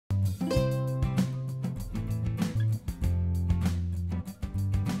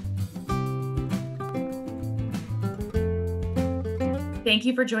Thank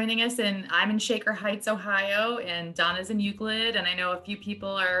you for joining us. And I'm in Shaker Heights, Ohio, and Donna's in Euclid. And I know a few people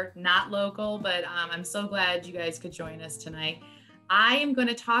are not local, but I'm so glad you guys could join us tonight. I am going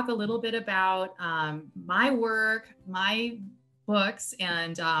to talk a little bit about my work, my books,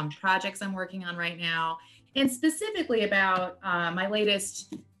 and projects I'm working on right now, and specifically about my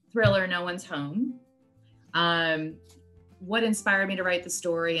latest thriller, No One's Home. What inspired me to write the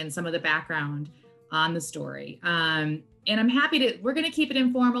story and some of the background on the story. And I'm happy we're going to keep it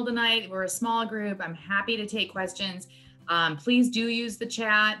informal tonight. We're a small group. I'm happy to take questions. Please do use the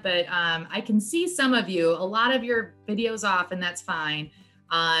chat, but I can see some of you, a lot of your videos off, and that's fine.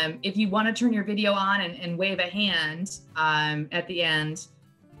 If you want to turn your video on and wave a hand at the end,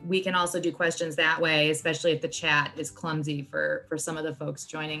 we can also do questions that way, especially if the chat is clumsy for some of the folks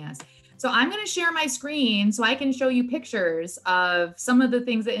joining us. So I'm going to share my screen so I can show you pictures of some of the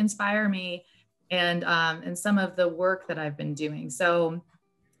things that inspire me and some of the work that I've been doing. So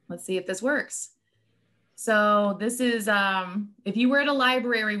let's see if this works. So this is, if you were at a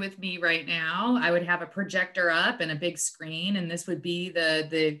library with me right now, I would have a projector up and a big screen, and this would be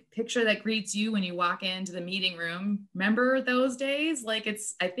the picture that greets you when you walk into the meeting room. Remember those days? Like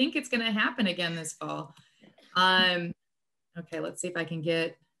I think it's gonna happen again this fall. Okay, let's see if I can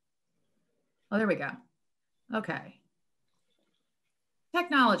get, oh, there we go. Okay.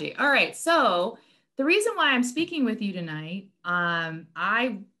 Technology. All right. So the reason why I'm speaking with you tonight,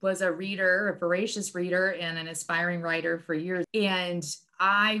 I was a reader, a voracious reader and an aspiring writer for years. And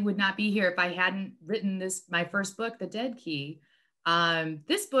I would not be here if I hadn't written my first book, The Dead Key.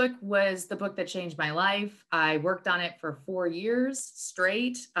 This book was the book that changed my life. I worked on it for 4 years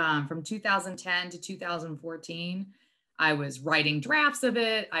straight, from 2010 to 2014. I was writing drafts of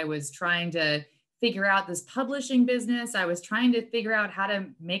it. I was trying to figure out this publishing business. I was trying to figure out how to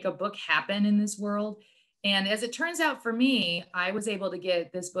make a book happen in this world. And as it turns out for me, I was able to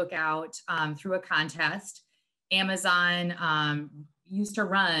get this book out through a contest. Amazon used to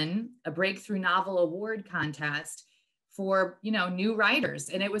run a Breakthrough Novel Award contest for, new writers.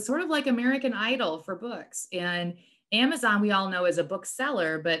 And it was sort of like American Idol for books. And Amazon, we all know, is a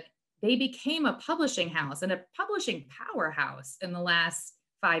bookseller, but they became a publishing house and a publishing powerhouse in the last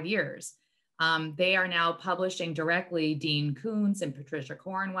 5 years. They are now publishing directly Dean Koontz and Patricia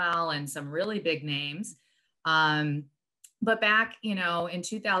Cornwell and some really big names. But back, in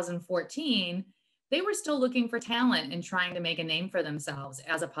 2014, they were still looking for talent and trying to make a name for themselves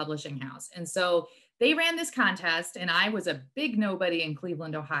as a publishing house. And so they ran this contest, and I was a big nobody in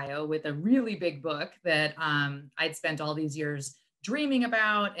Cleveland, Ohio, with a really big book that I'd spent all these years dreaming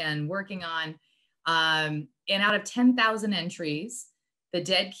about and working on. And out of 10,000 entries, The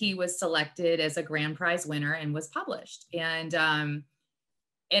Dead Key was selected as a grand prize winner and was published. And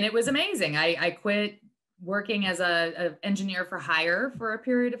it was amazing. I quit working as an engineer for hire for a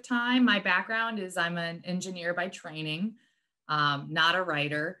period of time. My background is I'm an engineer by training, not a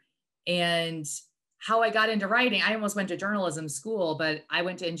writer. And how I got into writing, I almost went to journalism school, but I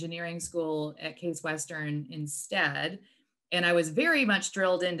went to engineering school at Case Western instead. And I was very much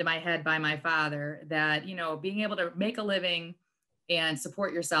drilled into my head by my father that, being able to make a living and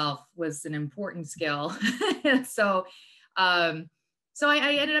support yourself was an important skill. So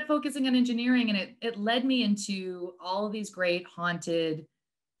I ended up focusing on engineering, and it led me into all of these great haunted,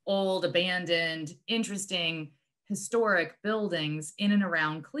 old, abandoned, interesting, historic buildings in and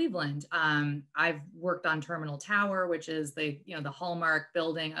around Cleveland. I've worked on Terminal Tower, which is the hallmark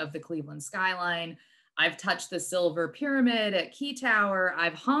building of the Cleveland skyline. I've touched the Silver Pyramid at Key Tower.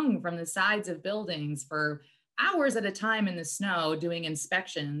 I've hung from the sides of buildings for hours at a time in the snow doing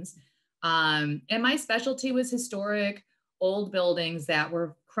inspections. And my specialty was historic old buildings that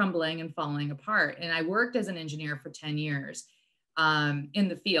were crumbling and falling apart. And I worked as an engineer for 10 years in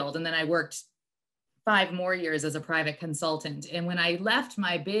the field. And then I worked 5 more years as a private consultant. And when I left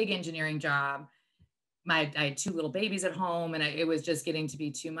my big engineering job, I had 2 little babies at home, and it was just getting to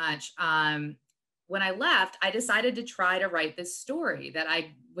be too much. When I left, I decided to try to write this story that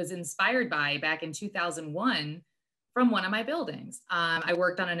I was inspired by back in 2001 from one of my buildings. I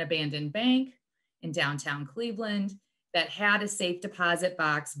worked on an abandoned bank in downtown Cleveland that had a safe deposit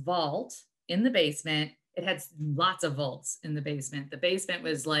box vault in the basement. It had lots of vaults in the basement. The basement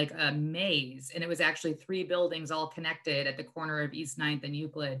was like a maze, and it was actually 3 buildings all connected at the corner of East 9th and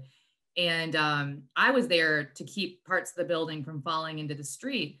Euclid. And I was there to keep parts of the building from falling into the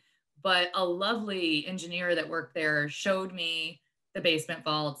street. But a lovely engineer that worked there showed me the basement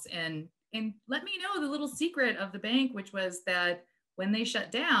vaults and let me know the little secret of the bank, which was that when they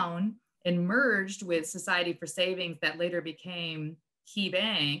shut down and merged with Society for Savings that later became Key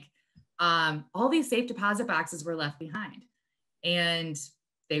Bank, all these safe deposit boxes were left behind. and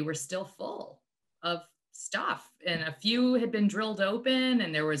they were still full of stuff. And a few had been drilled open,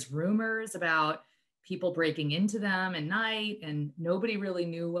 and there was rumors about people breaking into them at night, and nobody really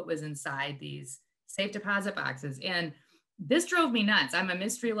knew what was inside these safe deposit boxes. And this drove me nuts. I'm a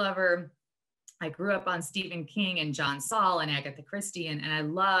mystery lover. I grew up on Stephen King and John Saul and Agatha Christie, and I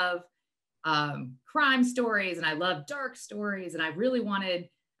love crime stories, and I love dark stories. And I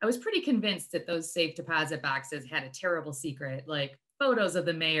was pretty convinced that those safe deposit boxes had a terrible secret, like photos of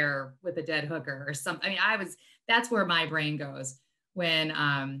the mayor with a dead hooker or something. I mean, that's where my brain goes when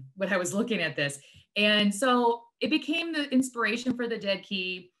I was looking at this. And so it became the inspiration for the Dead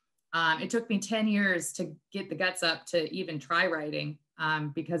Key. It took me 10 years to get the guts up to even try writing,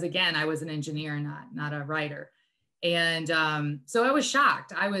 because again, I was an engineer, not a writer. And so I was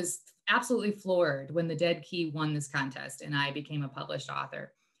shocked. I was absolutely floored when the Dead Key won this contest and I became a published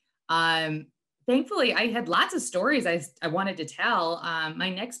author. Thankfully, I had lots of stories I wanted to tell. My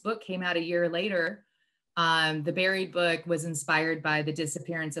next book came out a year later. The Buried book was inspired by the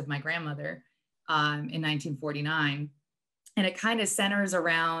disappearance of my grandmother in 1949. And it kind of centers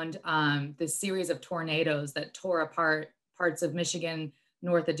around this series of tornadoes that tore apart parts of Michigan,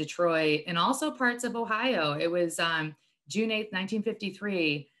 north of Detroit, and also parts of Ohio. It was June 8th,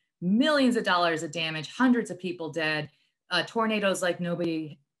 1953, millions of dollars of damage, hundreds of people dead, tornadoes like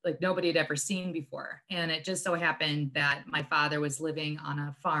nobody had ever seen before. And it just so happened that my father was living on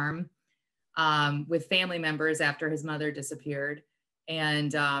a farm with family members after his mother disappeared.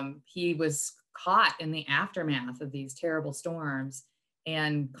 And he was caught in the aftermath of these terrible storms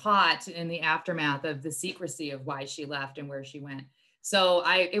and caught in the aftermath of the secrecy of why she left and where she went. So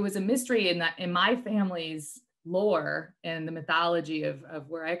it was a mystery in my family's lore and the mythology of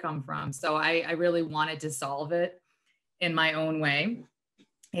where I come from. So I really wanted to solve it in my own way.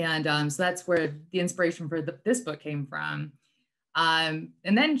 And so that's where the inspiration for this book came from. And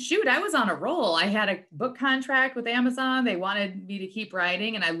then I was on a roll. I had a book contract with Amazon. They wanted me to keep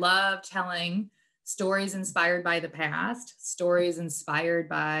writing, and I love telling stories inspired by the past, stories inspired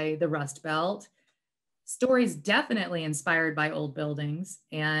by the Rust Belt, stories definitely inspired by old buildings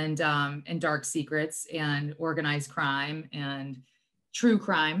and dark secrets and organized crime and true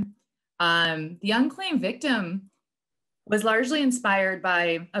crime. The Unclaimed Victim was largely inspired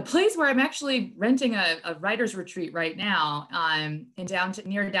by a place where I'm actually renting a writer's retreat right now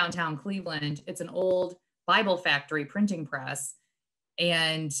near downtown Cleveland. It's an old Bible factory printing press.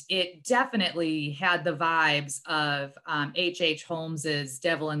 And it definitely had the vibes of H.H. Holmes's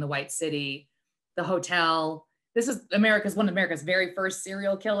Devil in the White City, the hotel. This is one of America's very first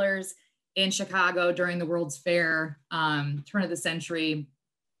serial killers in Chicago during the World's Fair, turn of the century.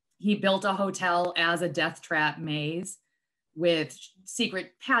 He built a hotel as a death trap maze with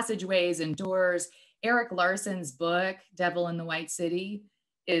secret passageways and doors. Eric Larson's book, Devil in the White City,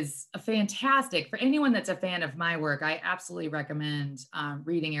 is a fantastic, for anyone that's a fan of my work, I absolutely recommend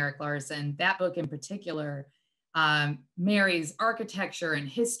reading Eric Larson. That book in particular marries architecture and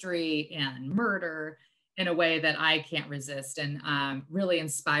history and murder in a way that I can't resist, and really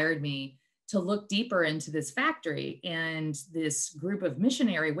inspired me to look deeper into this factory and this group of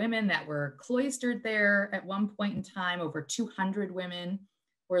missionary women that were cloistered there at one point in time. Over 200 women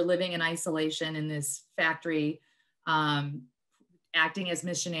were living in isolation in this factory, acting as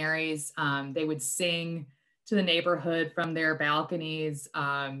missionaries. They would sing to the neighborhood from their balconies.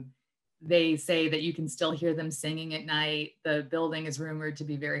 They say that you can still hear them singing at night. The building is rumored to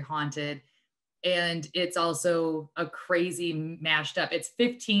be very haunted. And it's also a crazy mashed up. It's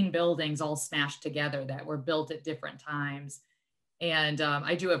 15 buildings all smashed together that were built at different times. And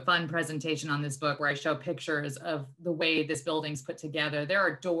I do a fun presentation on this book where I show pictures of the way this building's put together. There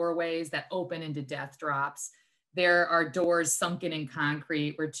are doorways that open into death drops. There are doors sunken in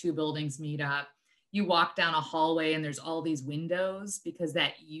concrete where two buildings meet up. You walk down a hallway and there's all these windows because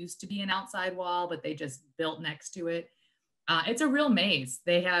that used to be an outside wall, but they just built next to it. It's a real maze.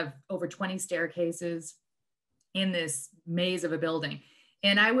 They have over 20 staircases in this maze of a building.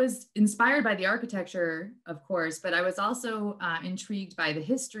 And I was inspired by the architecture, of course, but I was also intrigued by the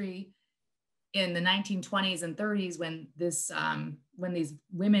history in the 1920s and 30s when these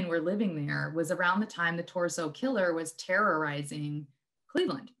women were living there. Was around the time the Torso Killer was terrorizing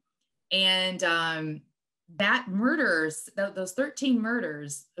Cleveland. And that murders, those 13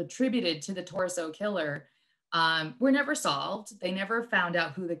 murders attributed to the Torso Killer were never solved. They never found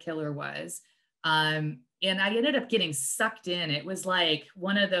out who the killer was. And I ended up getting sucked in. It was like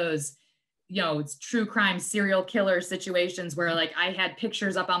one of those, it's true crime serial killer situations where like I had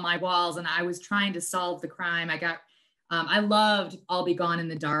pictures up on my walls and I was trying to solve the crime. I loved I'll Be Gone in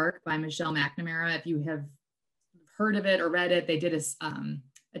the Dark by Michelle McNamara. If you have heard of it or read it, they did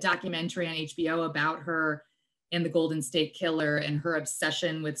a documentary on HBO about her and the Golden State Killer and her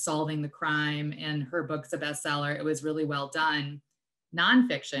obsession with solving the crime. And her book's a bestseller. It was really well done.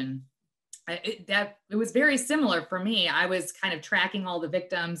 Nonfiction. It was very similar for me. I was kind of tracking all the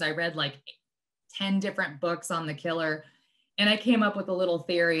victims. I read like 10 different books on the killer. And I came up with a little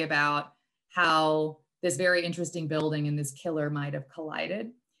theory about how this very interesting building and this killer might have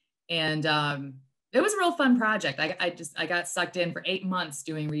collided. And it was a real fun project. I got sucked in for 8 months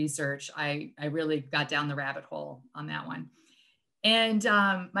doing research. I really got down the rabbit hole on that one. And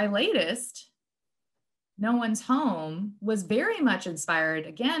my latest, No One's Home, was very much inspired,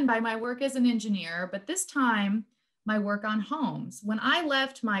 again, by my work as an engineer, but this time my work on homes. When I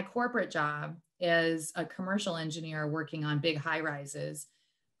left my corporate job as a commercial engineer working on big high rises,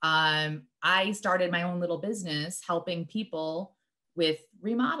 I started my own little business helping people with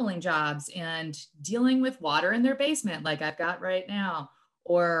remodeling jobs and dealing with water in their basement like I've got right now,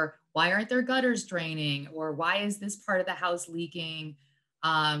 or why aren't their gutters draining, or why is this part of the house leaking,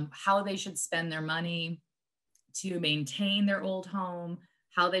 how they should spend their money to maintain their old home,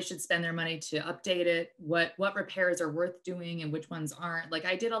 how they should spend their money to update it, what repairs are worth doing and which ones aren't. Like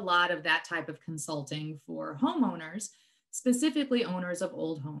I did a lot of that type of consulting for homeowners, specifically owners of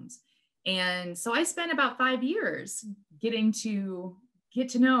old homes. And so I spent about 5 years getting to get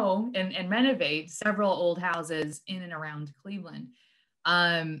to know and renovate several old houses in and around Cleveland.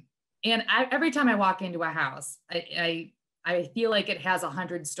 Every time I walk into a house, I feel like it has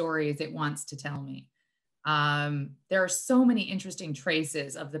 100 stories it wants to tell me. There are so many interesting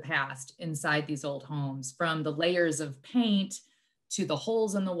traces of the past inside these old homes, from the layers of paint to the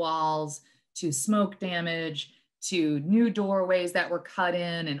holes in the walls to smoke damage to new doorways that were cut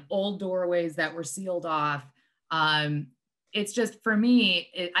in and old doorways that were sealed off. It's just, for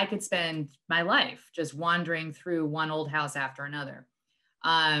me, I could spend my life just wandering through one old house after another.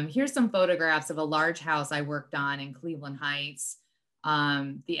 Here's some photographs of a large house I worked on in Cleveland Heights,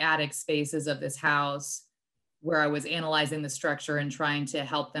 the attic spaces of this house, where I was analyzing the structure and trying to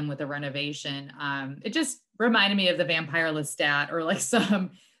help them with a renovation. It just reminded me of the vampire Lestat, or like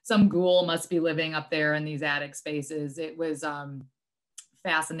some ghoul must be living up there in these attic spaces. It was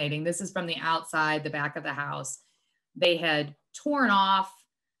fascinating. This is from the outside, the back of the house. They had torn off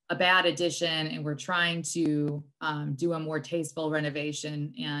a bad addition and were trying to do a more tasteful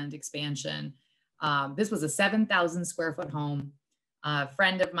renovation and expansion. This was a 7,000 square foot home. A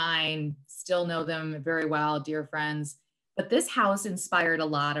friend of mine, still know them very well, dear friends. But this house inspired a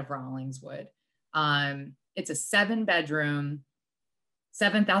lot of Rawlingswood. It's a 7-bedroom,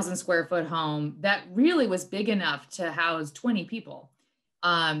 7,000 square foot home that really was big enough to house 20 people.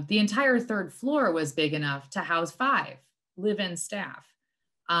 The entire 3rd floor was big enough to house 5 live-in staff.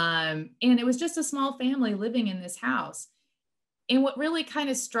 And it was just a small family living in this house. And what really kind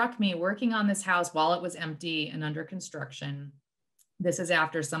of struck me working on this house while it was empty and under construction, this is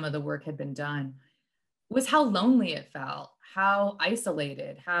after some of the work had been done, was how lonely it felt, how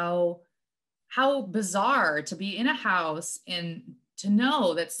isolated, how bizarre to be in a house and to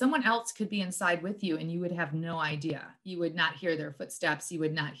know that someone else could be inside with you and you would have no idea. You would not hear their footsteps. You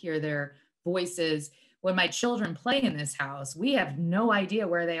would not hear their voices. When my children play in this house, we have no idea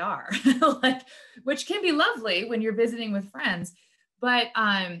where they are, like, which can be lovely when you're visiting with friends. But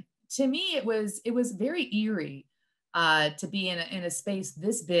to me, it was very eerie to be in a space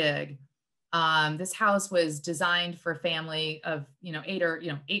this big. This house was designed for a family of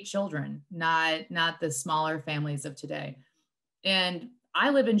 8 children, not the smaller families of today. And I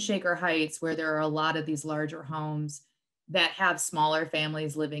live in Shaker Heights, where there are a lot of these larger homes that have smaller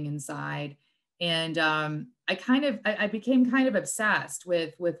families living inside. And I became kind of obsessed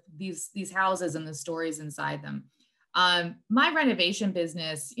with these houses and the stories inside them. My renovation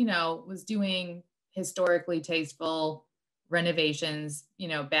business, was doing historically tasteful renovations,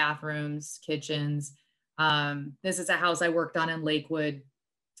 bathrooms, kitchens. This is a house I worked on in Lakewood,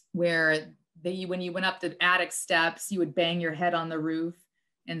 where when you went up the attic steps, you would bang your head on the roof.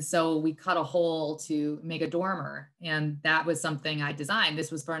 And so we cut a hole to make a dormer. And that was something I designed.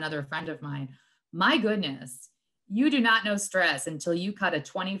 This was for another friend of mine. My goodness, you do not know stress until you cut a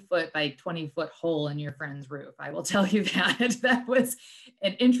 20-foot by 20-foot hole in your friend's roof. I will tell you that. That was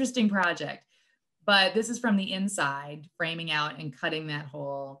an interesting project. But this is from the inside, framing out and cutting that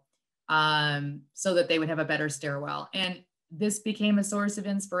hole so that they would have a better stairwell. And this became a source of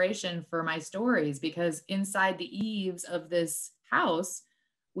inspiration for my stories, because inside the eaves of this house,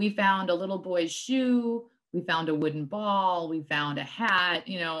 we found a little boy's shoe, we found a wooden ball, we found a hat,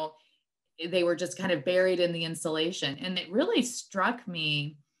 they were just kind of buried in the insulation. And it really struck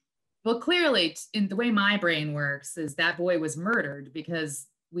me Well, clearly, in the way my brain works, is that boy was murdered because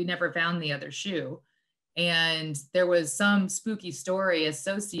we never found the other shoe. And there was some spooky story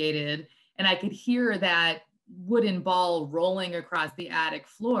associated. And I could hear that wooden ball rolling across the attic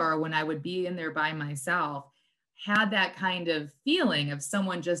floor when I would be in there by myself, had that kind of feeling of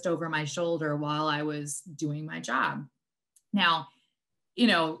someone just over my shoulder while I was doing my job. Now,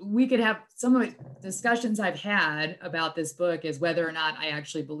 we could have some of the discussions I've had about this book is whether or not I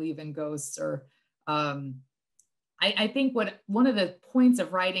actually believe in ghosts or um, I think one of the points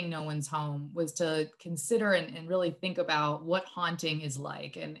of writing No One's Home was to consider and really think about what haunting is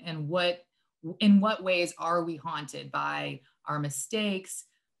like and in what ways are we haunted by our mistakes,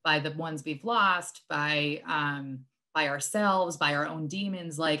 by the ones we've lost, by ourselves, by our own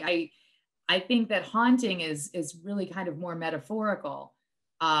demons. Like I think that haunting is really kind of more metaphorical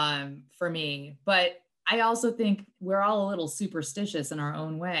for me. But I also think we're all a little superstitious in our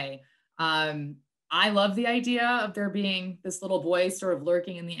own way. I love the idea of there being this little boy sort of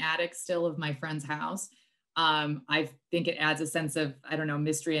lurking in the attic still of my friend's house. I think it adds a sense of, I don't know,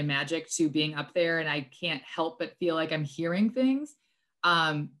 mystery and magic to being up there, and I can't help but feel like I'm hearing things.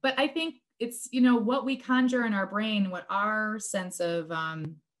 But I think it's, what we conjure in our brain, what our sense of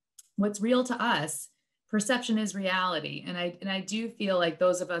what's real to us. Perception is reality. And I do feel like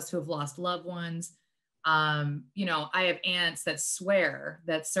those of us who have lost loved ones, I have aunts that swear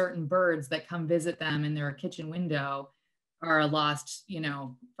that certain birds that come visit them in their kitchen window are a lost,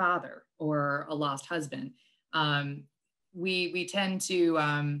 father or a lost husband. We tend to,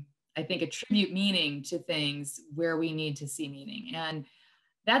 I think, attribute meaning to things where we need to see meaning. And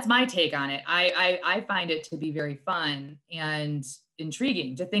that's my take on it. I find it to be very fun and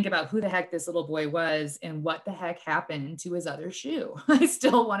intriguing to think about who the heck this little boy was and what the heck happened to his other shoe. I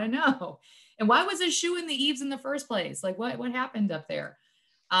still want to know. And why was his shoe in the eaves in the first place? Like what happened up there?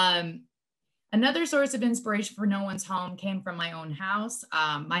 Another source of inspiration for No One's Home came from my own house.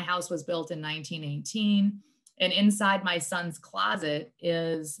 My house was built in 1918, and inside my son's closet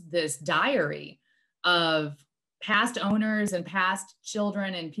is this diary of past owners and past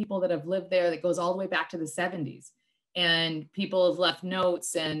children and people that have lived there that goes all the way back to the 70s. And people have left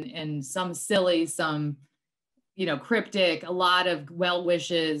notes and some silly, some, cryptic, a lot of well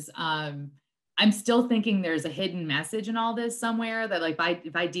wishes. I'm still thinking there's a hidden message in all this somewhere that like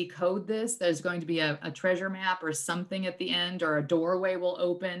if I decode this, there's going to be a treasure map or something at the end, or a doorway will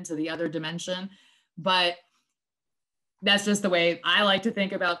open to the other dimension. But that's just the way I like to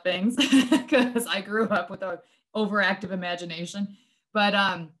think about things because I grew up with an overactive imagination.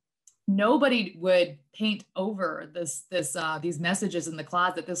 But nobody would paint over these messages in the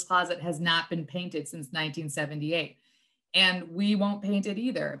closet. This closet has not been painted since 1978. And we won't paint it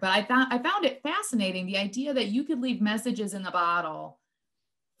either. But I found it fascinating, the idea that you could leave messages in the bottle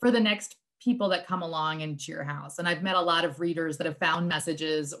for the next people that come along into your house. And I've met a lot of readers that have found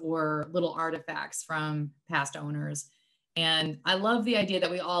messages or little artifacts from past owners. And I love the idea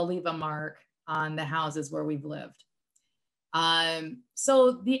that we all leave a mark on the houses where we've lived.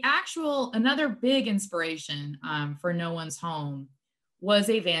 So another big inspiration for No One's Home was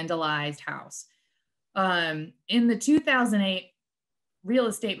a vandalized house. In the 2008 real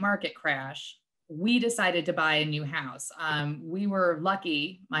estate market crash, we decided to buy a new house. We were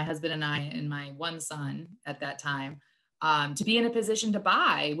lucky, my husband and I and my one son at that time, to be in a position to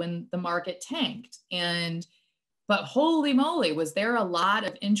buy when the market tanked. But holy moly, was there a lot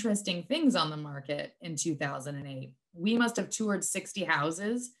of interesting things on the market in 2008. We must have toured 60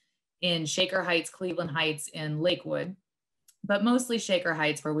 houses in Shaker Heights, Cleveland Heights, and Lakewood, but mostly Shaker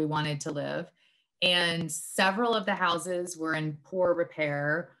Heights where we wanted to live. And several of the houses were in poor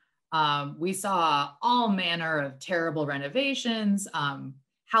repair. We saw all manner of terrible renovations,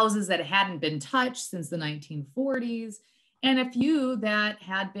 houses that hadn't been touched since the 1940s, and a few that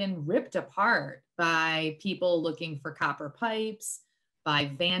had been ripped apart by people looking for copper pipes,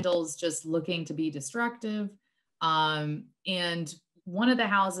 by vandals just looking to be destructive. And one of the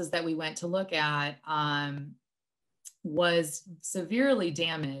houses that we went to look at was severely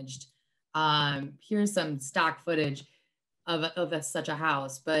damaged. Here's some stock footage of such a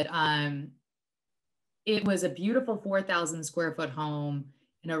house, but it was a beautiful 4,000 square foot home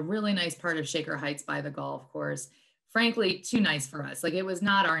in a really nice part of Shaker Heights by the golf course. Frankly, too nice for us. Like, it was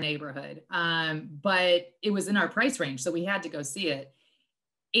not our neighborhood, but it was in our price range, so we had to go see it.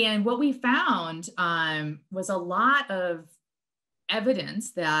 And what we found was a lot of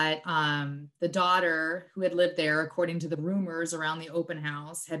evidence that the daughter who had lived there, according to the rumors around the open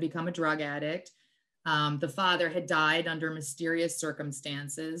house, had become a drug addict. The father had died under mysterious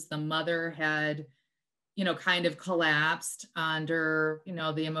circumstances. The mother had, kind of collapsed under,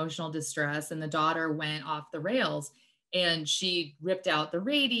 the emotional distress, and the daughter went off the rails, and she ripped out the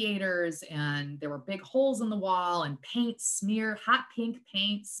radiators, and there were big holes in the wall, and hot pink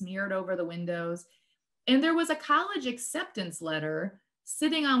paint smeared over the windows. And there was a college acceptance letter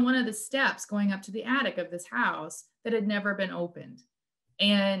sitting on one of the steps going up to the attic of this house that had never been opened.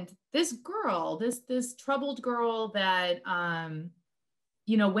 And this girl, this troubled girl that,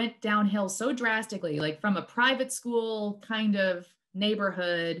 went downhill so drastically, like from a private school kind of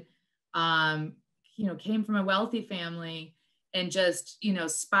neighborhood, came from a wealthy family, and just,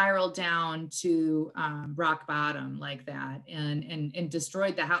 spiraled down to rock bottom like that, and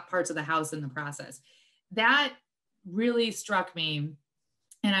destroyed the parts of the house in the process. That really struck me.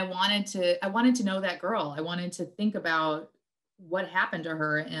 And I wanted to know that girl. I wanted to think about what happened to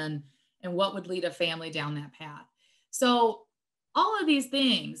her, and what would lead a family down that path. So all of these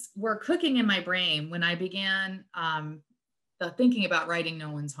things were cooking in my brain when I began thinking about writing No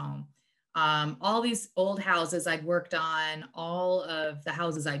One's Home. All these old houses I'd worked on, all of the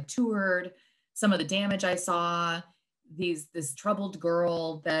houses I'd toured, some of the damage I saw, this troubled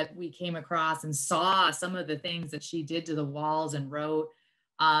girl that we came across, and saw some of the things that she did to the walls and wrote.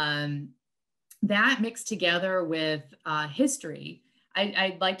 That mixed together with history.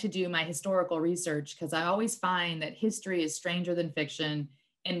 I'd like to do my historical research, because I always find that history is stranger than fiction,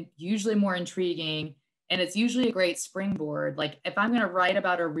 and usually more intriguing. And it's usually a great springboard. Like if I'm going to write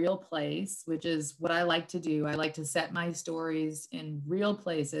about a real place, which is what I like to do, I like to set my stories in real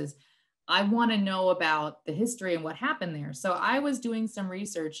places. I want to know about the history and what happened there. So I was doing some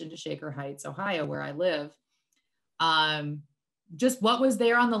research into Shaker Heights, Ohio, where I live. Just what was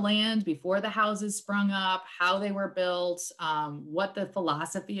there on the land before the houses sprung up, how they were built, what the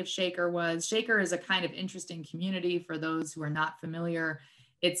philosophy of Shaker was. Shaker is a kind of interesting community for those who are not familiar.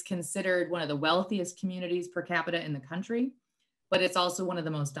 It's considered one of the wealthiest communities per capita in the country, but it's also one of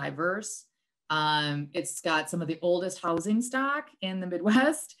the most diverse. It's got some of the oldest housing stock in the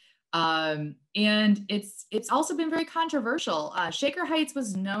Midwest. And it's also been very controversial. Shaker Heights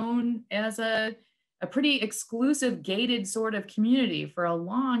was known as a pretty exclusive gated sort of community for a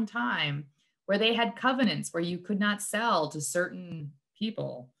long time, where they had covenants where you could not sell to certain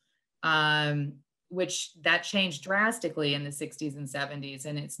people, which that changed drastically in the 60s and 70s.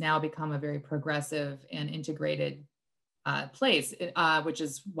 And it's now become a very progressive and integrated place, which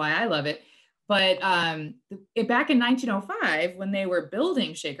is why I love it. But back in 1905, when they were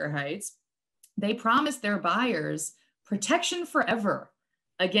building Shaker Heights, they promised their buyers protection forever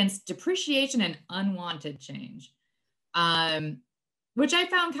against depreciation and unwanted change, which I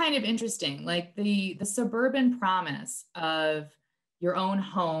found kind of interesting. Like the suburban promise of your own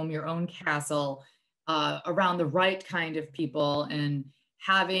home, your own castle, around the right kind of people, and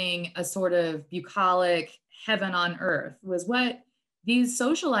having a sort of bucolic heaven on earth, was what these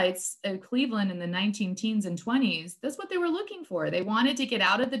socialites of Cleveland in the 19 teens and 20s, that's what they were looking for. They wanted to get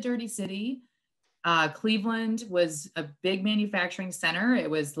out of the dirty city. Cleveland was a big manufacturing center. It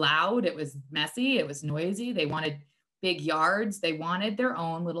was loud, it was messy, it was noisy. They wanted big yards. They wanted their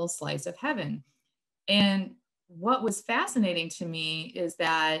own little slice of heaven. And what was fascinating to me is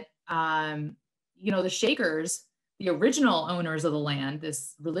that, the Shakers, the original owners of the land,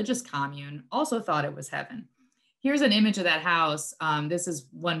 this religious commune, also thought it was heaven. Here's an image of that house. This is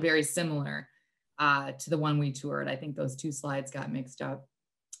one very similar to the one we toured. I think those two slides got mixed up.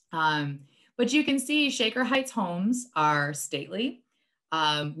 But you can see Shaker Heights homes are stately.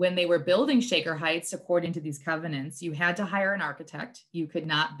 When they were building Shaker Heights, according to these covenants, you had to hire an architect. You could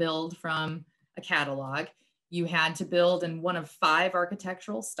not build from a catalog. You had to build in one of 5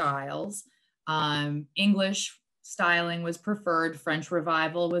 architectural styles. English styling was preferred. French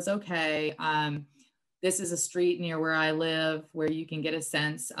Revival was okay. This is a street near where I live where you can get a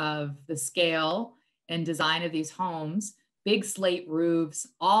sense of the scale and design of these homes. Big slate roofs,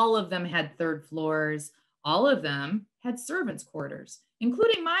 all of them had 3rd floors, all of them had servants' quarters,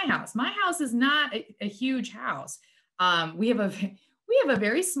 including my house. My house is not a huge house. We have a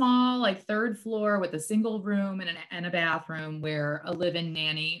very small, like 3rd floor with a single room and a bathroom where a live-in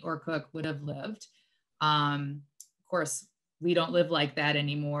nanny or cook would have lived. Of course, we don't live like that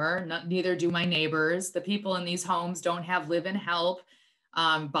anymore. Neither do my neighbors. The people in these homes don't have live-in help.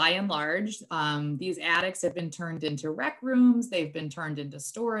 By and large, these attics have been turned into rec rooms. They've been turned into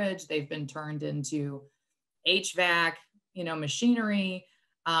storage. They've been turned into HVAC, machinery.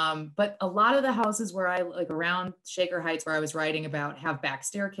 But a lot of the houses where around Shaker Heights, where I was writing about, have back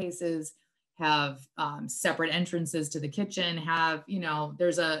staircases, have separate entrances to the kitchen,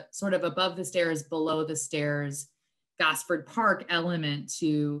 there's a sort of above the stairs, below the stairs, Gosford Park element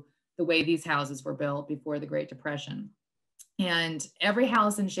to the way these houses were built before the Great Depression. And every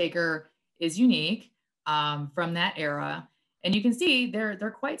house in Shaker is unique from that era. And you can see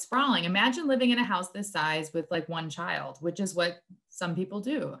they're quite sprawling. Imagine living in a house this size with like one child, which is what some people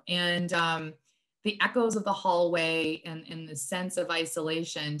do. And the echoes of the hallway and the sense of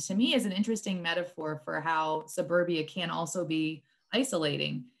isolation, to me, is an interesting metaphor for how suburbia can also be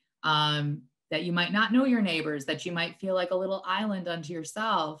isolating. That you might not know your neighbors, that you might feel like a little island unto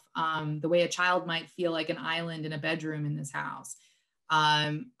yourself, the way a child might feel like an island in a bedroom in this house.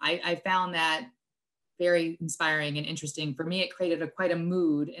 I found that very inspiring and interesting. For me, it created quite a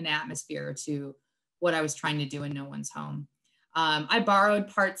mood and atmosphere to what I was trying to do in No One's Home. I borrowed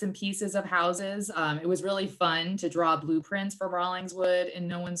parts and pieces of houses. It was really fun to draw blueprints for Rawlingswood in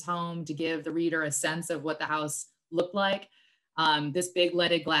No One's Home to give the reader a sense of what the house looked like. This big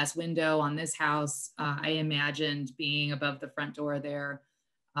leaded glass window on this house, I imagined being above the front door there.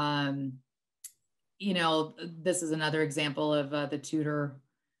 This is another example of the Tudor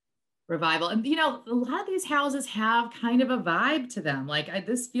revival. And, a lot of these houses have kind of a vibe to them. Like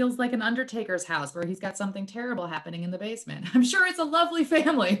this feels like an Undertaker's house where he's got something terrible happening in the basement. I'm sure it's a lovely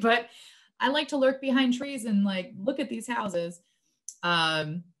family, but I like to lurk behind trees and like look at these houses.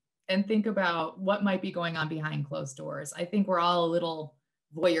 And think about what might be going on behind closed doors. I think we're all a little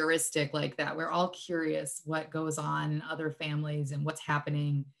voyeuristic like that. We're all curious what goes on in other families and what's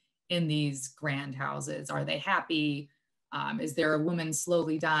happening in these grand houses. Are they happy? Is there a woman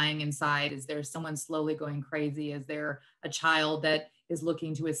slowly dying inside? Is there someone slowly going crazy? Is there a child that is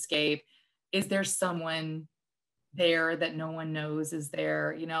looking to escape? Is there someone there that no one knows is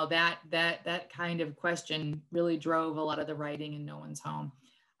there? That kind of question really drove a lot of the writing in No One's Home.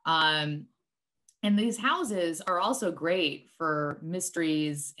 And these houses are also great for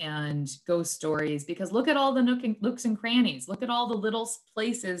mysteries and ghost stories because look at all the nooks and crannies. Look at all the little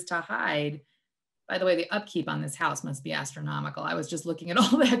places to hide. By the way, the upkeep on this house must be astronomical. I was just looking at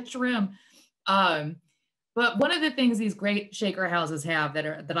all that trim. But one of the things these great Shaker houses have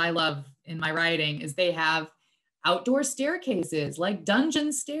that I love in my writing is they have outdoor staircases, like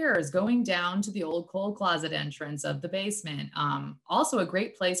dungeon stairs going down to the old coal closet entrance of the basement. Also a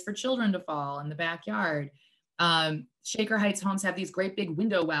great place for children to fall in the backyard. Shaker Heights homes have these great big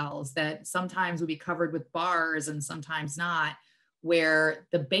window wells that sometimes would be covered with bars and sometimes not, where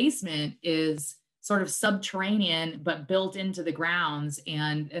the basement is sort of subterranean, but built into the grounds.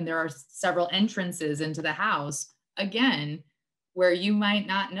 And there are several entrances into the house, again, where you might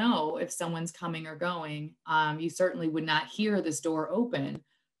not know if someone's coming or going. You certainly would not hear this door open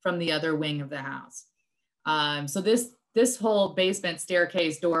from the other wing of the house. So this whole basement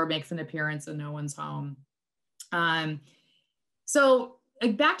staircase door makes an appearance in No One's Home. So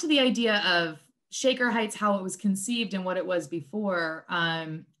back to the idea of Shaker Heights, how it was conceived and what it was before.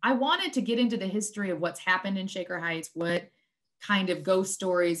 I wanted to get into the history of what's happened in Shaker Heights, what kind of ghost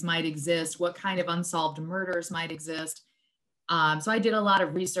stories might exist, what kind of unsolved murders might exist. So I did a lot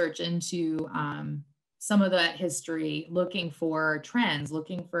of research into some of that history, looking for trends,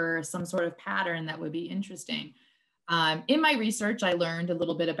 looking for some sort of pattern that would be interesting. In my research, I learned a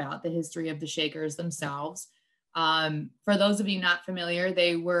little bit about the history of the Shakers themselves. For those of you not familiar,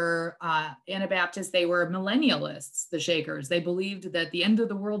 they were Anabaptists, they were millennialists, the Shakers. They believed that the end of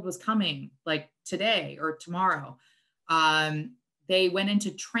the world was coming, like today or tomorrow. They went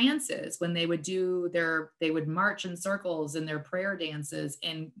into trances when they would march in circles in their prayer dances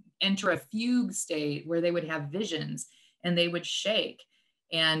and enter a fugue state where they would have visions and they would shake,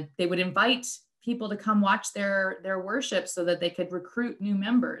 and they would invite people to come watch their worship so that they could recruit new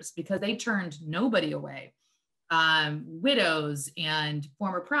members because they turned nobody away. Widows and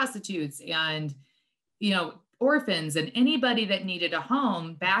former prostitutes and, orphans and anybody that needed a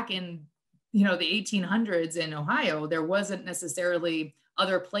home back in the 1800s in Ohio. There wasn't necessarily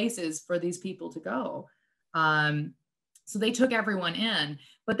other places for these people to go. So they took everyone in,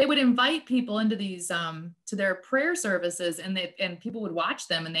 but they would invite people into these, to their prayer services, and people would watch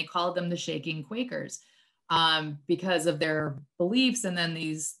them, and they called them the Shaking Quakers because of their beliefs and then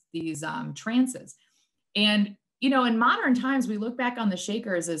these trances. And, in modern times, we look back on the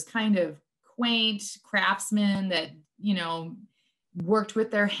Shakers as kind of quaint craftsmen that, worked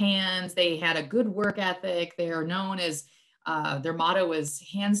with their hands. They had a good work ethic. They are known as, their motto was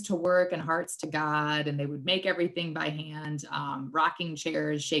hands to work and hearts to God. And they would make everything by hand, rocking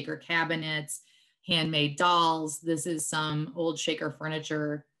chairs, Shaker cabinets, handmade dolls. This is some old Shaker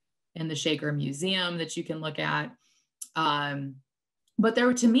furniture in the Shaker Museum that you can look at. But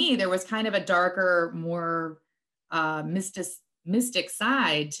to me, there was kind of a darker, more mystic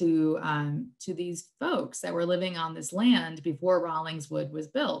side to these folks that were living on this land before Rawlingswood was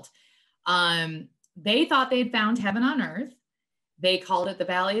built. They thought they'd found heaven on earth. They called it the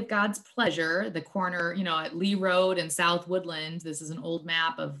Valley of God's Pleasure, the corner, at Lee Road and South Woodland. This is an old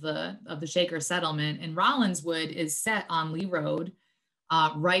map of the Shaker settlement. And Rawlinswood is set on Lee Road,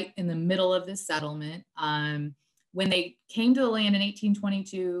 right in the middle of this settlement. When they came to the land in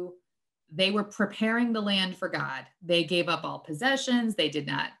 1822, they were preparing the land for God. They gave up all possessions. They did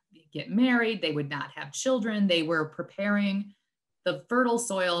not get married. They would not have children. They were preparing the fertile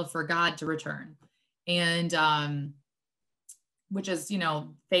soil for God to return. And which is,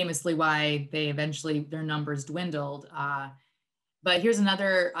 famously why they eventually, their numbers dwindled. But here's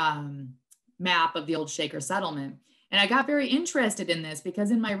another map of the old Shaker settlement. And I got very interested in this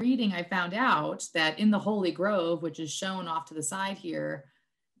because in my reading, I found out that in the Holy Grove, which is shown off to the side here,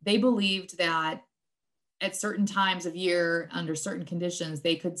 they believed that at certain times of year, under certain conditions,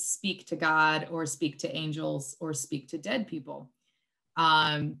 they could speak to God or speak to angels or speak to dead people.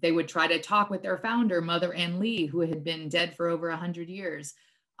 They would try to talk with their founder, Mother Ann Lee, who had been dead for over 100 years,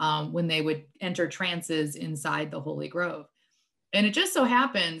 when they would enter trances inside the Holy Grove. And it just so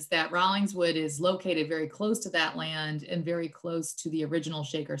happens that Rawlinswood is located very close to that land and very close to the original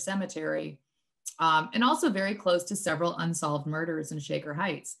Shaker Cemetery, and also very close to several unsolved murders in Shaker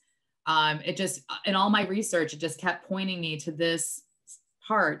Heights. In all my research, it just kept pointing me to this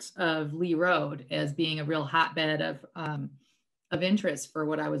part of Lee Road as being a real hotbed of interest for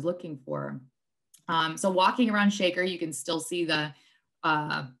what I was looking for. So walking around Shaker, you can still see the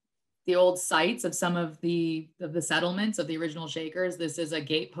old sites of some of the settlements of the original Shakers. This is a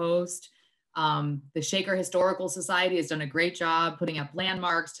gate post. The Shaker Historical Society has done a great job putting up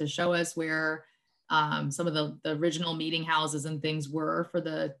landmarks to show us where some of the original meeting houses and things were for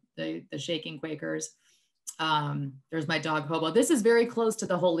the Shaking Quakers. There's my dog Hobo. This is very close to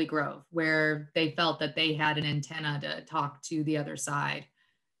the Holy Grove, where they felt that they had an antenna to talk to the other side.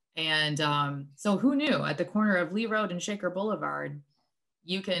 And so who knew, at the corner of Lee Road and Shaker Boulevard,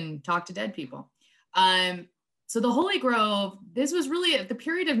 you can talk to dead people. So the Holy Grove, this was really the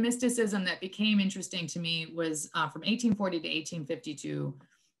period of mysticism that became interesting to me was from 1840 to 1852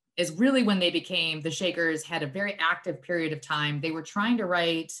 is really when the Shakers had a very active period of time. They were trying to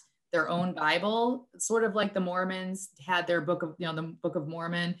write their own Bible, sort of like the Mormons had their book of, the Book of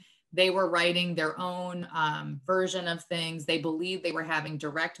Mormon. They were writing their own version of things. They believed they were having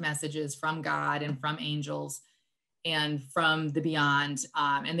direct messages from God and from angels and from the beyond.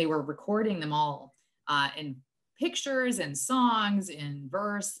 And they were recording them all in pictures and songs in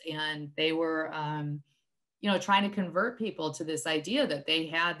verse. And they were, trying to convert people to this idea that they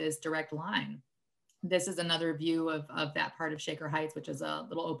had this direct line. This is another view of that part of Shaker Heights, which is a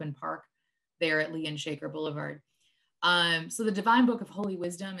little open park there at Lee and Shaker Boulevard. So the Divine Book of Holy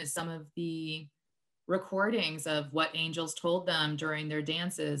Wisdom is some of the recordings of what angels told them during their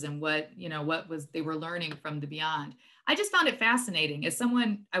dances and what they were learning from the beyond. I just found it fascinating. As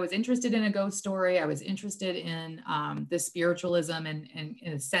someone, I was interested in a ghost story. I was interested in the spiritualism and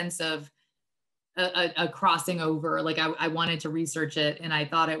in a sense of a crossing over. Like I wanted to research it, and I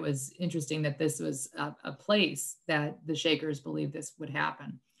thought it was interesting that this was a place that the Shakers believed this would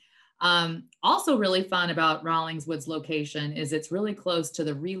happen. Also really fun about Rawlinswood's location is it's really close to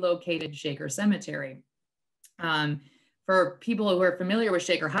the relocated Shaker Cemetery. For people who are familiar with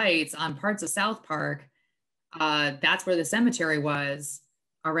Shaker Heights, on parts of South Park, that's where the cemetery was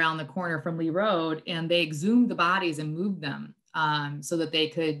around the corner from Lee Road, and they exhumed the bodies and moved them so that they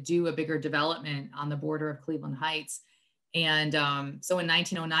could do a bigger development on the border of Cleveland Heights. And so in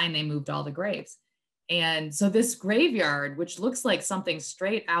 1909, they moved all the graves. And so this graveyard, which looks like something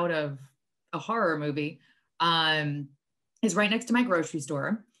straight out of a horror movie, is right next to my grocery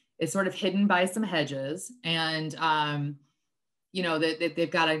store. It's sort of hidden by some hedges. And,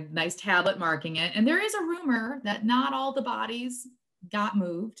 they've got a nice tablet marking it. And there is a rumor that not all the bodies got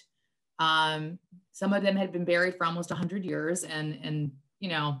moved. Some of them had been buried for almost 100 years. And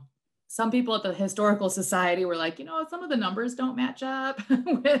some people at the Historical Society were like, some of the numbers don't match up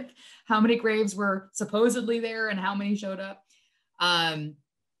with how many graves were supposedly there and how many showed up.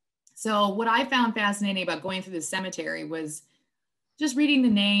 So what I found fascinating about going through the cemetery was just reading the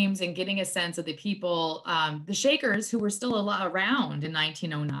names and getting a sense of the people, the Shakers who were still around in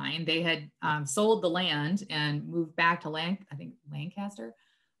 1909. They had sold the land and moved back to Lancaster.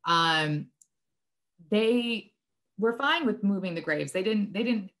 They were fine with moving the graves. They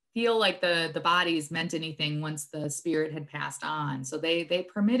didn't feel like the bodies meant anything once the spirit had passed on. So they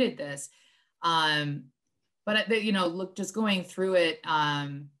permitted this. But look, just going through it,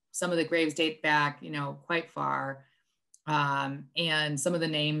 some of the graves date back, quite far. And some of the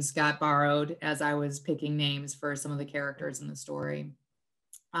names got borrowed as I was picking names for some of the characters in the story.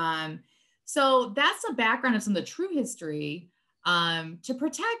 Um, so that's the background of some of the true history, to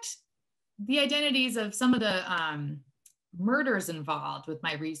protect the identities of some of the murders involved with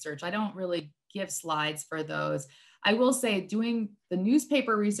my research. I don't really give slides for those. I will say, doing the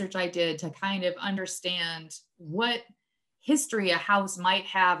newspaper research I did to kind of understand what history a house might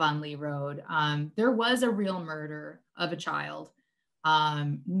have on Lee Road, there was a real murder of a child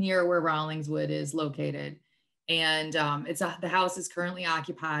near where Rawlingswood is located. And the house is currently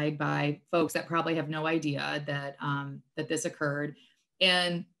occupied by folks that probably have no idea that that this occurred.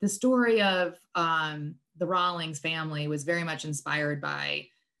 And the story of the Rawlings family was very much inspired by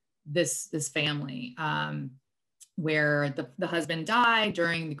this family, where the husband died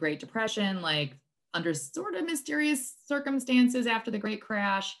during the Great Depression, like under sort of mysterious circumstances after the Great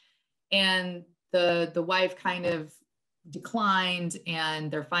Crash, and the wife kind of declined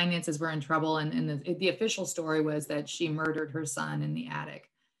and their finances were in trouble. And the official story was that she murdered her son in the attic.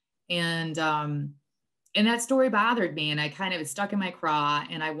 And that story bothered me, and I kind of stuck in my craw,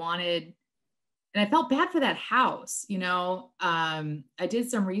 and I felt bad for that house. I did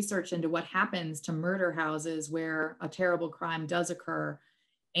some research into what happens to murder houses where a terrible crime does occur,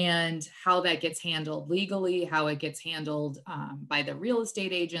 and how that gets handled legally, how it gets handled by the real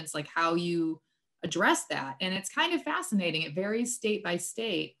estate agents, like how you address that. And it's kind of fascinating. It varies state by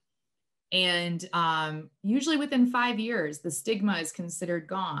state. And usually within 5 years, the stigma is considered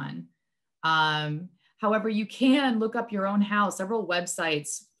gone. However, you can look up your own house. Several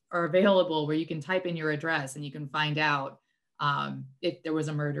websites are available where you can type in your address and you can find out if there was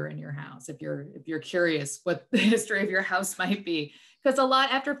a murder in your house, if you're curious what the history of your house might be. Because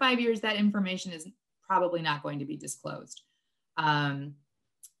after 5 years, that information is probably not going to be disclosed.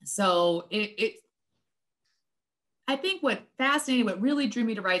 So I think what really drew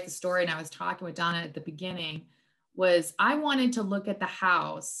me to write the story, and I was talking with Donna at the beginning, was I wanted to look at the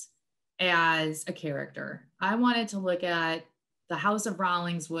house as a character. I wanted to look at the house of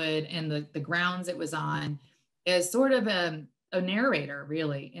Rawlingswood and the grounds it was on as sort of a narrator,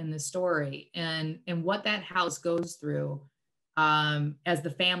 really, in the story, and what that house goes through as the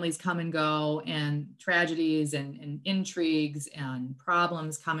families come and go, and tragedies and intrigues and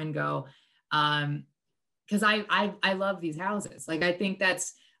problems come and go. Because I love these houses. Like, I think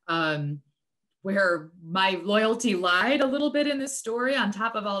that's where my loyalty lied a little bit in this story, on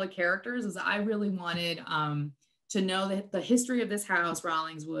top of all the characters, is I really wanted to know the history of this house,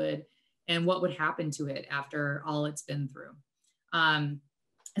 Rawlingswood, and what would happen to it after all it's been through.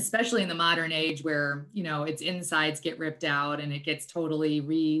 Especially in the modern age where, its insides get ripped out and it gets totally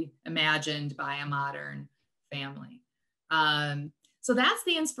reimagined by a modern family. So that's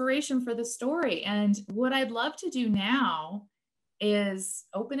the inspiration for the story. And what I'd love to do now is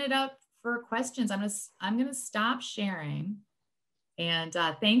open it up for questions. I'm gonna stop sharing. And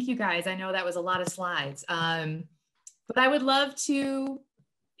thank you guys. I know that was a lot of slides. But I would love to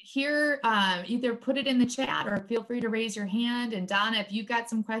hear, either put it in the chat or feel free to raise your hand. And Donna, if you've got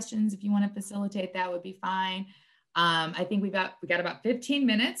some questions, if you want to facilitate, that would be fine. I think we got about 15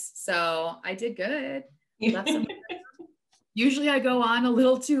 minutes, so I did good. Usually I go on a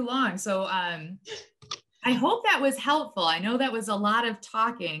little too long. So I hope that was helpful. I know that was a lot of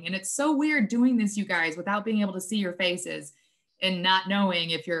talking, and it's so weird doing this, you guys, without being able to see your faces and not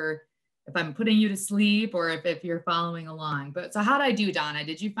knowing if I'm putting you to sleep or if you're following along. But so how'd I do, Donna?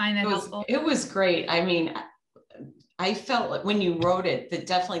 Did you find that helpful? It was great. I mean, I felt like when you wrote it, that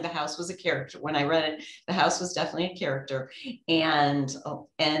definitely the house was a character. When I read it, the house was definitely a character. And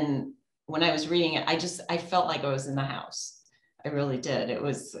when I was reading it, I felt like I was in the house. I really did. It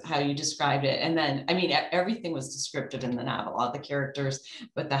was how you described it. And then, I mean, everything was descriptive in the novel, all the characters,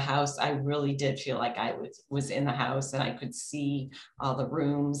 but the house, I really did feel like I was in the house, and I could see all the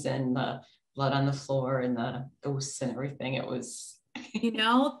rooms and the blood on the floor and the ghosts and everything. It was,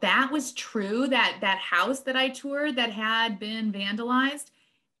 that was true. That house that I toured that had been vandalized.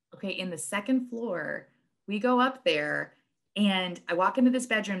 Okay. In the second floor, we go up there and I walk into this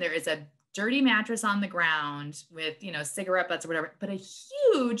bedroom. There is a dirty mattress on the ground with, cigarette butts or whatever, but a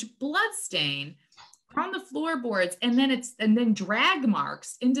huge blood stain on the floorboards. And then drag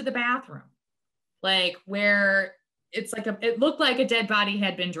marks into the bathroom, like where it's like it looked like a dead body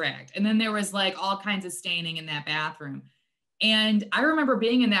had been dragged. And then there was like all kinds of staining in that bathroom. And I remember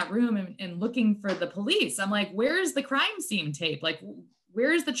being in that room and looking for the police. I'm like, where's the crime scene tape? Like,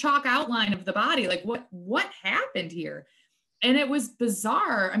 where's the chalk outline of the body? Like, what happened here? And it was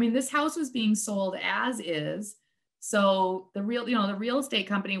bizarre. I mean, this house was being sold as is. So the real estate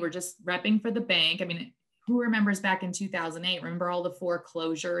company were just repping for the bank. I mean, who remembers back in 2008, remember all the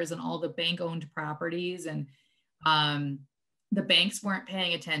foreclosures and all the bank owned properties? And The banks weren't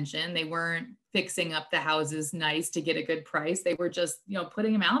paying attention. They weren't fixing up the houses nice to get a good price. They were just,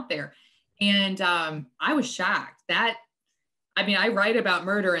 putting them out there. And I was shocked. I mean, I write about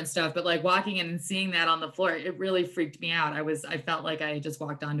murder and stuff, but like walking in and seeing that on the floor, it really freaked me out. I felt like I just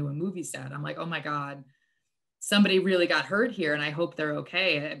walked onto a movie set. I'm like, oh my God, somebody really got hurt here, and I hope they're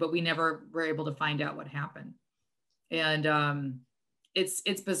okay. But we never were able to find out what happened. And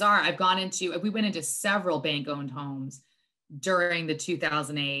it's bizarre. We went into several bank-owned homes during the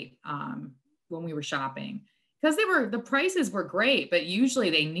 2008 when we were shopping, because the prices were great, but usually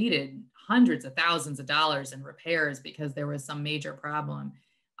they needed hundreds of thousands of dollars in repairs because there was some major problem.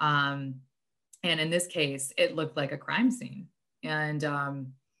 And in this case, it looked like a crime scene. And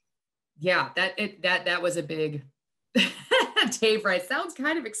yeah, that was a big Dave Rice. Sounds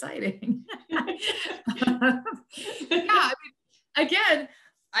kind of exciting. Yeah, I mean, again,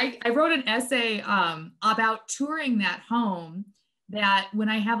 I wrote an essay about touring that home, that when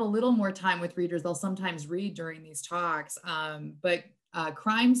I have a little more time with readers, they'll sometimes read during these talks. But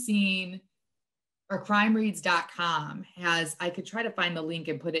Crime Scene or crimereads.com I could try to find the link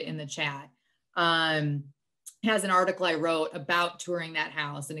and put it in the chat, has an article I wrote about touring that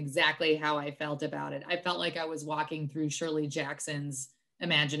house and exactly how I felt about it. I felt like I was walking through Shirley Jackson's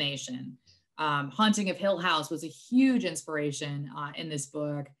imagination. Haunting of Hill House was a huge inspiration in this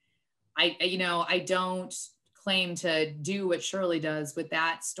book. I don't claim to do what Shirley does with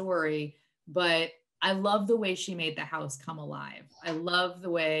that story, but I love the way she made the house come alive. I love the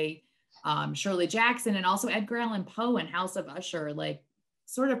way Shirley Jackson and also Edgar Allan Poe in House of Usher, like,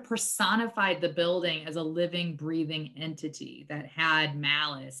 sort of personified the building as a living, breathing entity that had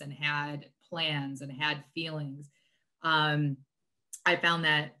malice and had plans and had feelings. I found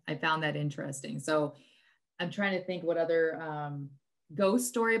that interesting. So I'm trying to think what other Ghost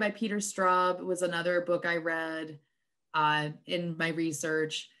Story by Peter Straub was another book I read in my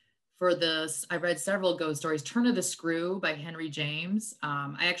research. For this, I read several ghost stories. Turn of the Screw by Henry James.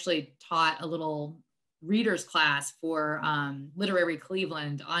 I actually taught a little readers class for Literary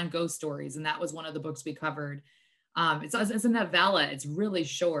Cleveland on ghost stories, and that was one of the books we covered. It's a novella. It's really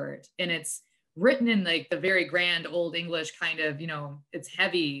short, and it's written in like the very grand old English kind of, it's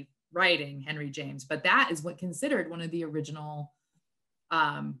heavy writing, Henry James, but that is what considered one of the original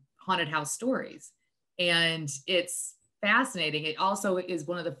haunted house stories. And it's fascinating. It also is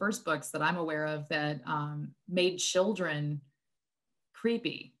one of the first books that I'm aware of that made children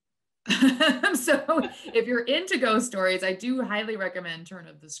creepy. So if you're into ghost stories, I do highly recommend Turn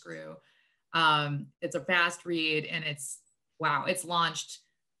of the Screw. It's a fast read, and it's launched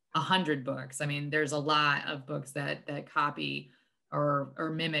 100 books. I mean, there's a lot of books that copy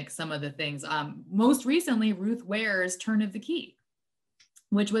or mimic some of the things. Most recently, Ruth Ware's Turn of the Key,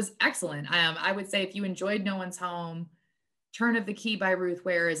 which was excellent. I would say if you enjoyed No One's Home, Turn of the Key by Ruth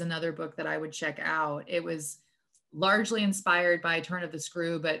Ware is another book that I would check out. It was largely inspired by Turn of the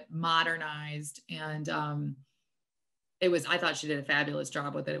Screw, but modernized. And I thought she did a fabulous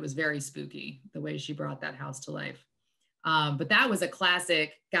job with it. It was very spooky, the way she brought that house to life. But that was a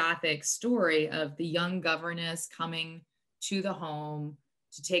classic Gothic story of the young governess coming to the home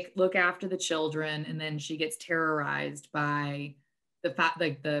to look after the children. And then she gets terrorized by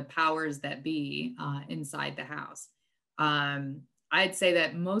the powers that be inside the house. I'd say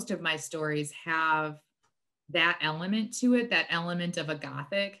that most of my stories have that element to it, that element of a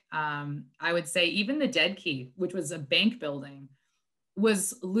Gothic. I would say even the Dead Key, which was a bank building,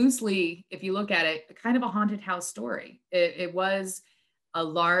 was loosely, if you look at it, kind of a haunted house story. It was a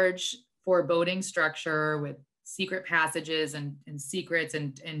large foreboding structure with secret passages and secrets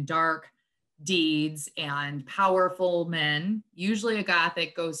and dark deeds and powerful men. Usually a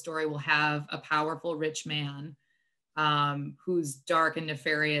Gothic ghost story will have a powerful rich man who's dark and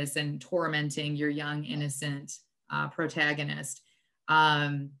nefarious and tormenting your young, innocent protagonist.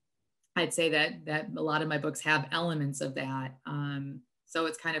 I'd say that a lot of my books have elements of that. So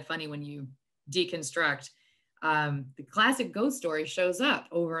it's kind of funny when you deconstruct. The classic ghost story shows up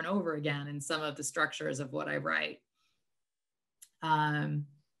over and over again in some of the structures of what I write.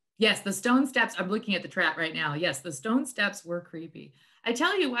 Yes, the stone steps, I'm looking at the trap right now. Yes, the stone steps were creepy. I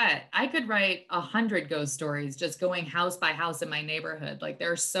tell you what, I could write 100 ghost stories just going house by house in my neighborhood. Like,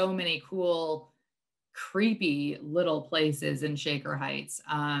 there are so many cool, creepy little places in Shaker Heights,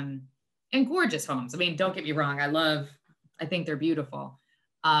 and gorgeous homes. I mean, don't get me wrong. I think they're beautiful.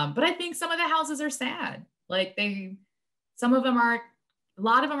 But I think some of the houses are sad. Like, some of them aren't, a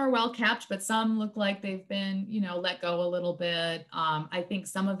lot of them are well kept, but some look like they've been, let go a little bit. I think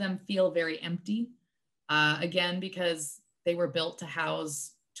some of them feel very empty, again, because they were built to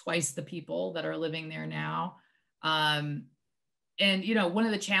house twice the people that are living there now. And, one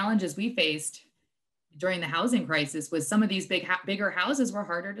of the challenges we faced during the housing crisis was some of these bigger houses were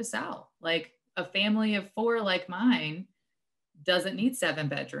harder to sell. Like a family of 4 like mine doesn't need 7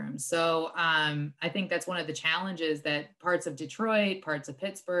 bedrooms. So I think that's one of the challenges that parts of Detroit, parts of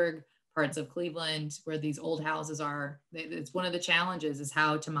Pittsburgh, parts of Cleveland, where these old houses are, it's one of the challenges is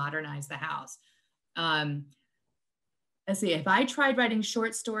how to modernize the house. Um, let's see, if I tried writing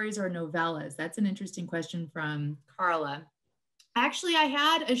short stories or novellas, that's an interesting question from Carla. Actually, I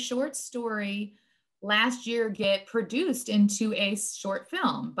had a short story last year get produced into a short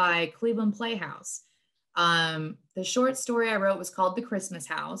film by Cleveland Playhouse. The short story I wrote was called The Christmas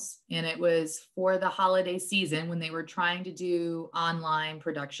House, and it was for the holiday season when they were trying to do online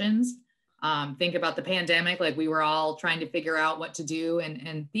productions. Think about the pandemic, like we were all trying to figure out what to do,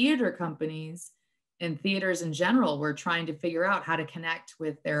 and theater companies and theaters in general were trying to figure out how to connect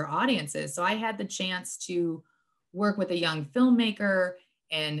with their audiences. So I had the chance to work with a young filmmaker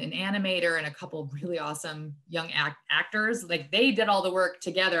and an animator and a couple of really awesome young actors. Like they did all the work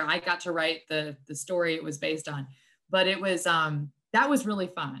together. I got to write the story it was based on, but it was that was really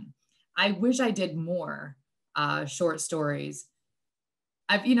fun. I wish I did more short stories.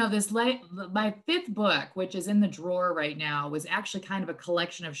 I've, my 5th book, which is in the drawer right now, was actually kind of a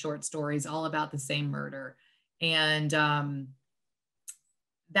collection of short stories all about the same murder. And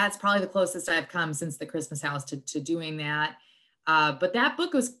that's probably the closest I've come since The Christmas House to doing that. But that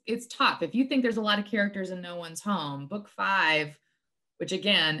book it's tough. If you think there's a lot of characters in No One's Home, book 5, which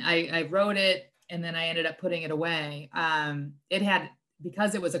again, I wrote it and then I ended up putting it away. It had,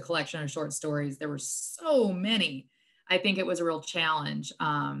 because it was a collection of short stories, there were so many. I think it was a real challenge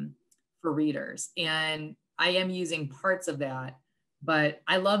for readers. And I am using parts of that, but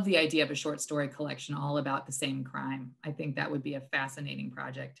I love the idea of a short story collection all about the same crime. I think that would be a fascinating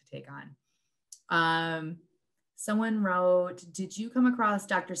project to take on. Someone wrote, did you come across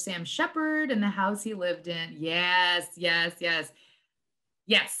Dr. Sam Shepard and the house he lived in? Yes, yes, yes.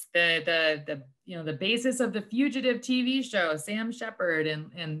 Yes, the basis of the Fugitive TV show, Sam Shepard,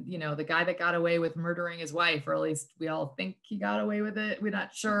 and the guy that got away with murdering his wife, or at least we all think he got away with it. We're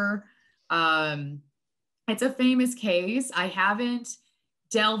not sure. It's a famous case. I haven't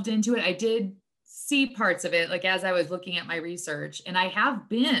delved into it. I did see parts of it, like as I was looking at my research, and I have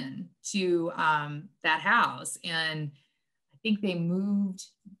been to that house, and I think they moved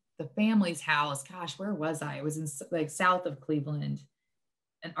the family's house. Gosh, where was I? It was in like south of Cleveland,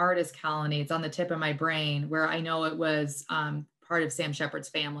 an artist colony. It's on the tip of my brain, where I know it was part of Sam Shepard's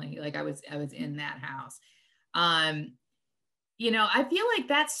family. Like I was in that house. I feel like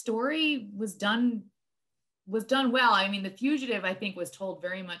that story was done well. I mean, The Fugitive, I think, was told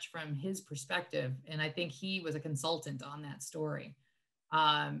very much from his perspective, and I think he was a consultant on that story.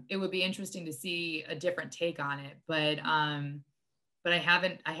 It would be interesting to see a different take on it, but I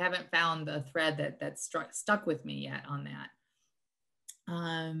haven't found the thread that stuck with me yet on that.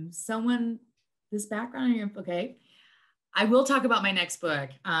 This background, okay. I will talk about my next book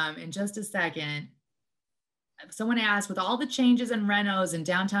in just a second. Someone asked, with all the changes and renos in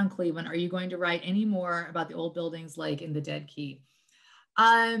downtown Cleveland, are you going to write any more about the old buildings like in the Dead Key?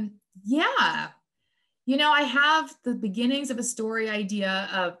 Yeah. I have the beginnings of a story idea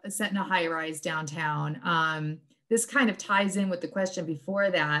of set in a high-rise downtown. This kind of ties in with the question before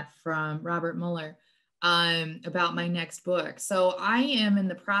that from Robert Mueller about my next book. So I am in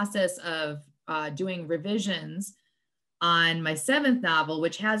the process of doing revisions on my 7th novel,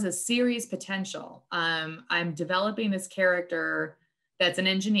 which has a series potential. I'm developing this character that's an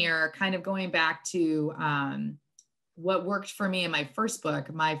engineer, kind of going back to what worked for me in my first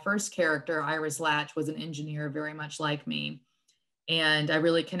book. My first character, Iris Latch, was an engineer very much like me. And I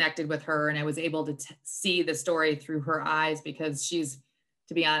really connected with her, and I was able to see the story through her eyes, because she's,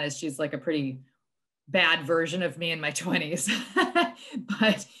 to be honest, she's like a pretty bad version of me in my 20s.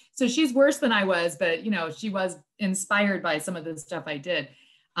 But so she's worse than I was, but she was inspired by some of the stuff I did.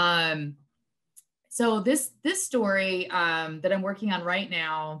 So this story that I'm working on right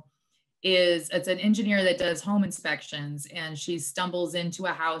now it's an engineer that does home inspections, and she stumbles into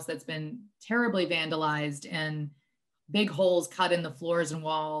a house that's been terribly vandalized and big holes cut in the floors and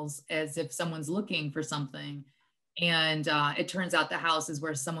walls as if someone's looking for something. And it turns out the house is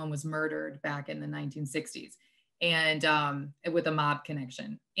where someone was murdered back in the 1960s, and with a mob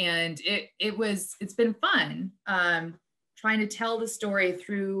connection. And it's been fun trying to tell the story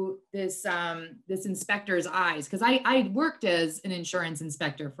through this inspector's eyes, because I worked as an insurance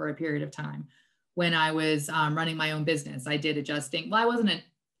inspector for a period of time when I was running my own business. I did adjusting. Well,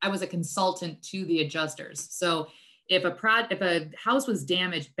 I was a consultant to the adjusters. So if a house was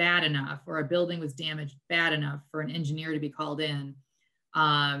damaged bad enough or a building was damaged bad enough for an engineer to be called in,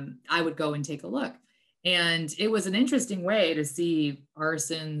 I would go and take a look. And it was an interesting way to see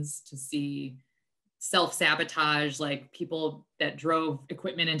arsons, to see self-sabotage, like people that drove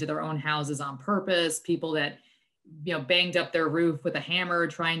equipment into their own houses on purpose, people that, you know, banged up their roof with a hammer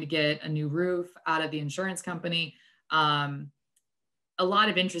trying to get a new roof out of the insurance company. A lot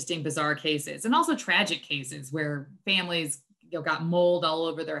of interesting, bizarre cases, and also tragic cases where families, you know, got mold all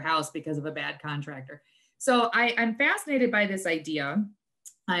over their house because of a bad contractor. So I'm fascinated by this idea.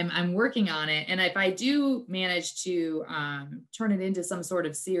 I'm working on it. And if I do manage to turn it into some sort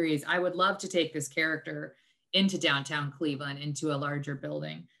of series, I would love to take this character into downtown Cleveland, into a larger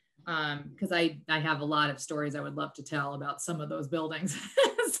building. Because I have a lot of stories I would love to tell about some of those buildings.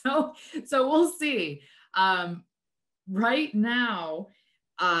 so we'll see. Right now,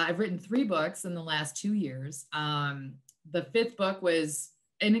 I've written 3 books in the last 2 years. The 5th book was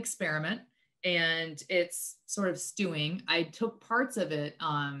an experiment, and it's sort of stewing. I took parts of it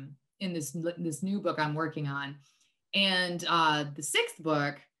in this new book I'm working on. And the 6th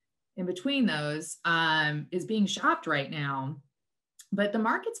book in between those is being shopped right now. But the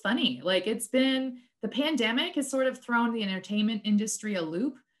market's funny. Like, it's been, the pandemic has sort of thrown the entertainment industry a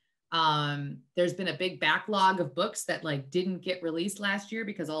loop. There's been a big backlog of books that like didn't get released last year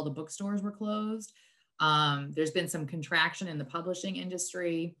because all the bookstores were closed. There's been some contraction in the publishing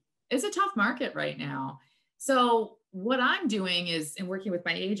industry. It's a tough market right now. So what I'm doing is, and working with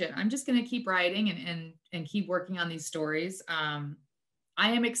my agent, I'm just going to keep writing and keep working on these stories. I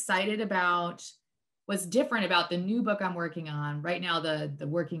am excited about what's different about the new book I'm working on right now. The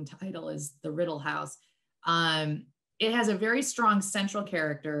working title is The Riddle House. It has a very strong central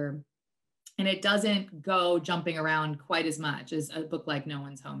character, and it doesn't go jumping around quite as much as a book like No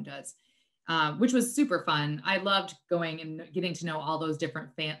One's Home does, which was super fun. I loved going and getting to know all those different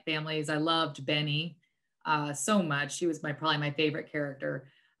families. I loved Benny so much. She was probably my favorite character.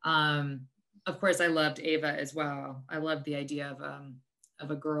 Of course, I loved Ava as well. I loved the idea of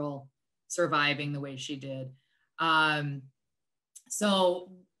a girl surviving the way she did.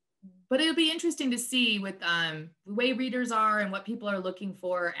 But it'll be interesting to see with the way readers are and what people are looking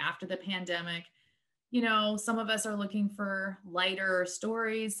for after the pandemic. You know, some of us are looking for lighter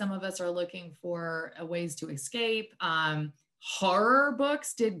stories. Some of us are looking for ways to escape. Horror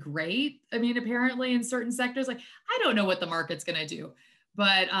books did great. I mean, apparently in certain sectors, like, I don't know what the market's going to do,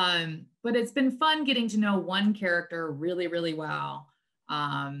 but it's been fun getting to know one character really, really well.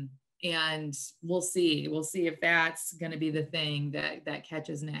 And we'll see if that's going to be the thing that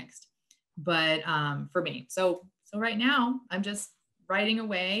catches next. But for me, so right now I'm just writing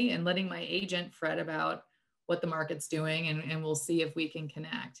away and letting my agent fret about what the market's doing, and we'll see if we can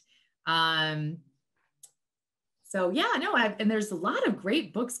connect. So yeah, no, and there's a lot of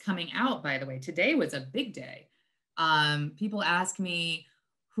great books coming out, by the way. Today was a big day. People ask me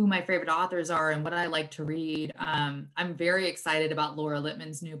who my favorite authors are and what I like to read. I'm very excited about Laura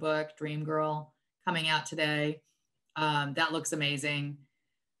Lippman's new book, Dream Girl, coming out today. That looks amazing.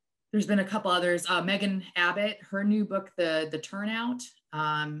 There's been a couple others. Megan Abbott, her new book, The Turnout,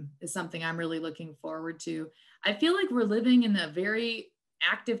 is something I'm really looking forward to. I feel like we're living in a very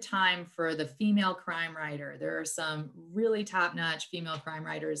active time for the female crime writer. There are some really top-notch female crime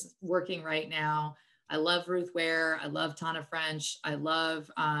writers working right now. I love Ruth Ware. I love Tana French. I love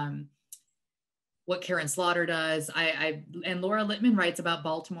what Karen Slaughter does. And Laura Lippman writes about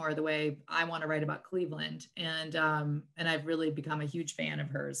Baltimore the way I want to write about Cleveland. And I've really become a huge fan of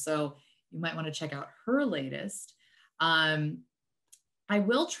hers. So you might want to check out her latest. I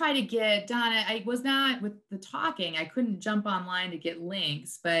will try to get, Donna, I was not with the talking, I couldn't jump online to get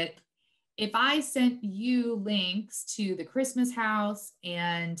links, but if I sent you links to the Christmas house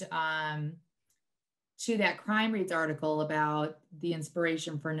and to that Crime Reads article about the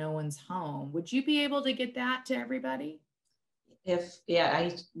inspiration for No One's Home, would you be able to get that to everybody?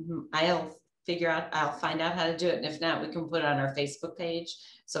 I'll figure out, I'll find out how to do it. And if not, we can put it on our Facebook page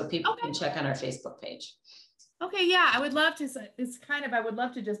so people can check on our Facebook page. Okay, yeah, I would love to. I would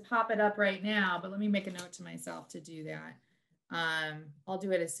love to just pop it up right now, but let me make a note to myself to do that. I'll do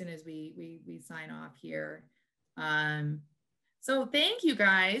it as soon as we sign off here. So thank you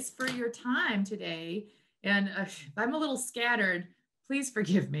guys for your time today. And if I'm a little scattered, please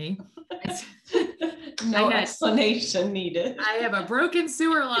forgive me. No explanation needed. I have a broken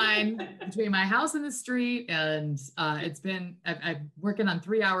sewer line between my house and the street, and I'm working on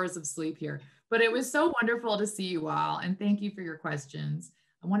 3 hours of sleep here. But it was so wonderful to see you all, and thank you for your questions.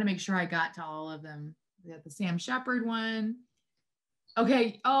 I want to make sure I got to all of them. We got the Sam Shepard one.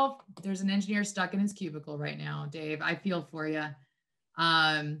 Okay. Oh, there's an engineer stuck in his cubicle right now, Dave. I feel for you.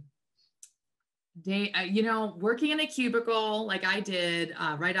 Um, Dave, working in a cubicle like I did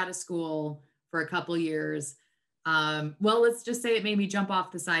right out of school for a couple years. Well, let's just say it made me jump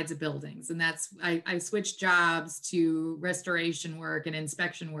off the sides of buildings. And I switched jobs to restoration work and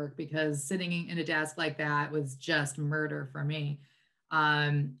inspection work because sitting in a desk like that was just murder for me.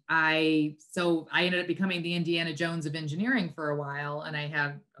 I ended up becoming the Indiana Jones of engineering for a while, and I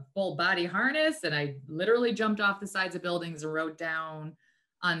had a full body harness, and I literally jumped off the sides of buildings and rode down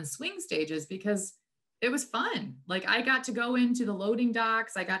on swing stages because it was fun. Like I got to go into the loading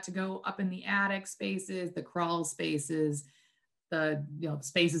docks, I got to go up in the attic spaces, the crawl spaces, the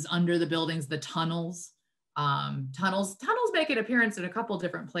spaces under the buildings, the tunnels. Tunnels make an appearance in a couple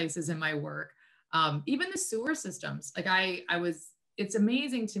different places in my work. Even the sewer systems. Like it's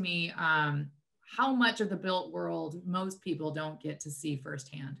amazing to me how much of the built world most people don't get to see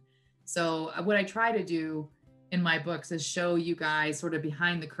firsthand. So what I try to do in my books is show you guys sort of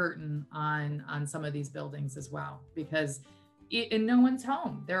behind the curtain on some of these buildings as well, because in no one's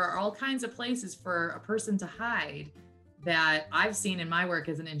home, there are all kinds of places for a person to hide that I've seen in my work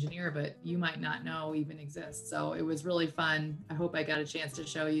as an engineer, but you might not know even exist. So it was really fun. I hope I got a chance to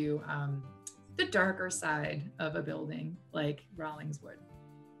show you the darker side of a building like Rawlingswood.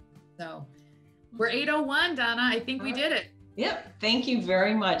 So we're 8:01, Donna. I think we did it. Yep. Thank you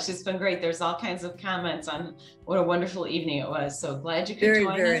very much. It's been great. There's all kinds of comments on what a wonderful evening it was. So glad you could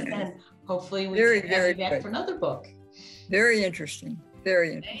join us. Nice. And hopefully we can have you back for another book. Very interesting.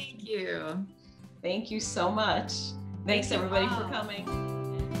 Very interesting. Thank you. Thank you so much. Thanks everybody for coming.